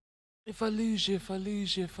If I lose you, if I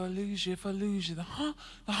lose you, if I lose you, if I lose you, the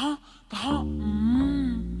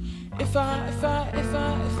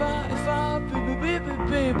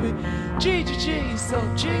baby, G, so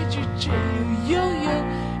G, yo.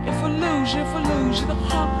 If I lose you, if I lose you,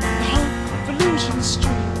 if I lose you in the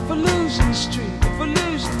street, if I lose you in the street, if I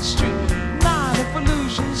lose you in the street, nah, if I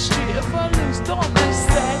lose you in the street, if I lose, don't miss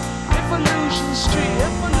that. If I lose you in the street,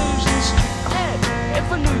 if I lose you in the street, hey,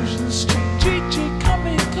 if I lose you in the street, G, come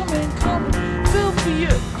in, feel for you,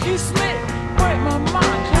 kiss me, break my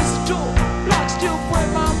mind, close the door, black still, break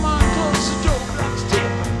my mind, close the door, black still,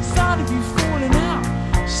 sound of you falling out,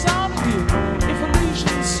 sound of you, if I lose you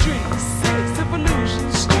in the street, six, if I lose you in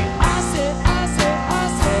the street, I said,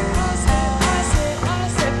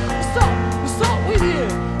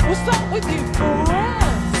 what's up with you,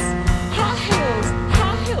 friends? High heels,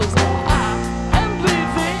 MBV,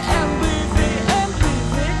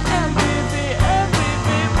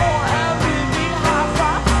 more MBV, high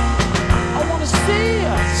five. I wanna see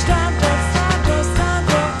ya, stand up.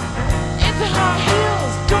 In the high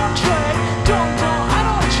heels, don't trade, I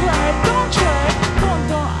don't trade, I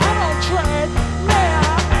don't trade. May I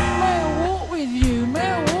walk with you,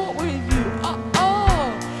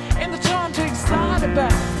 in the time to slide it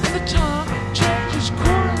back. The time changes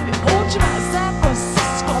quickly, automatic San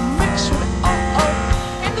Francisco mix with it,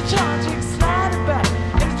 in the time takes slide it back,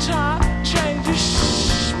 in the time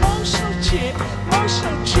changes, emotional chick,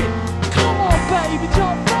 come on baby,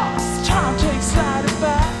 don't bust, time takes slide it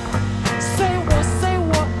back, say what,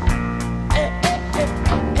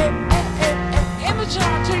 in the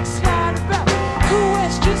time takes slide it back,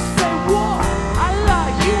 caress, just say what, I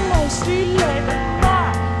like you mostly late at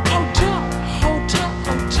night, hold tight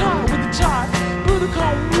with the tide, but it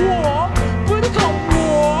come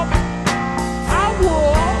warm, I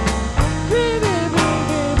walk, baby,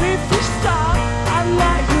 freestyle, I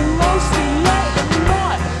like you mostly late at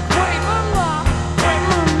night, break my mind,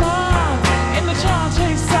 in the time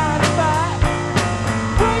takes side of back,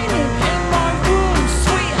 raining in my room,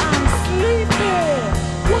 sweet and sleepy,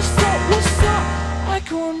 what's up, I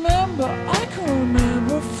can remember,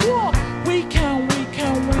 for we can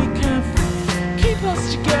keep us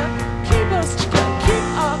together, keep up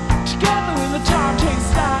together in the time takes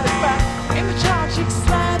slide it back, in the time takes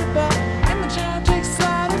slide it back, in the time takes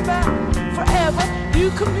slide it back, forever you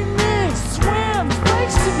can be me, swim,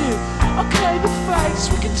 face of you, okay the face,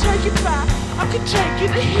 we can take it back, I can take you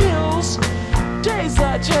to hills, days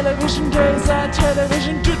like television, days like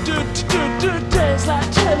television, days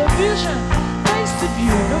like television, face of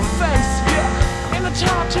you, the face of you, in the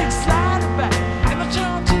time takes slide it back, in the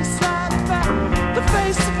time takes slide it back, the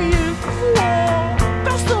face of you, whoa,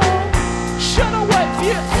 that's all. Should I wait for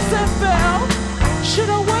you, SFL? Should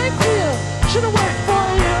I wait for you? Should I wait for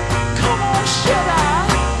you? Come on, should I?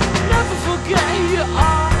 Never forget who you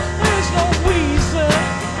are. There's no reason.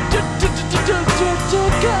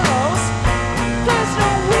 Girls, there's no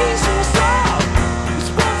reason. What's up?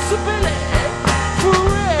 Responsibility for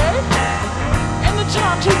it. In the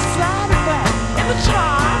time takes slide it back. In the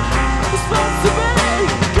time,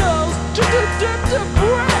 responsibility. Girls,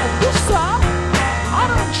 bread. What's up? I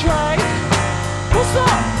don't trade. What's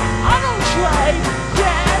up? I don't trade.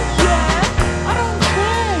 Yeah. I don't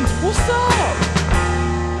trade. What's up?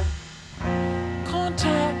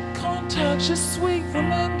 Contact, just sweet.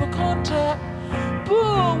 Remember contact.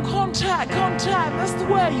 Boom, contact. That's the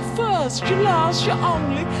way. You first, you last, you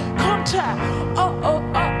only. Contact. Oh.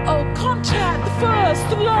 Contact. The first,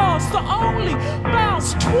 the last, the only.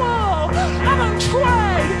 Bounce, twirl. I don't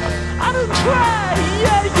trade.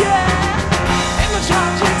 Yeah. In the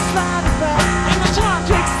time takes slide it back. In the time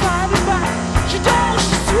takes slide it back. She don't,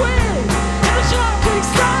 she sweet. In the time takes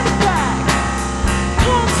slide it back.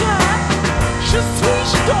 Contact. She sweet,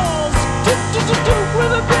 she don't. Do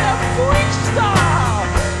with a bit of freestyle.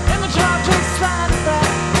 In the time takes slide it back.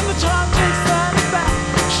 In the time takes slide it back.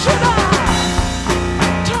 Should I?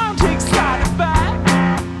 Time takes slide it back.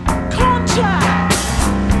 Contact.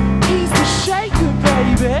 He's the shaker,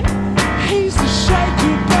 baby. He's the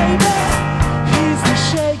shaker, baby. He's the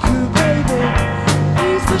shaker, baby.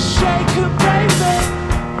 He's the shaker, baby.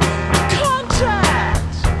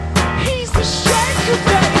 Contact. He's the shaker,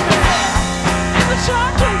 baby. And the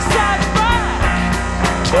time takes side back.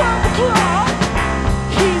 12 o'clock.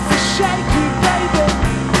 He's the shaker.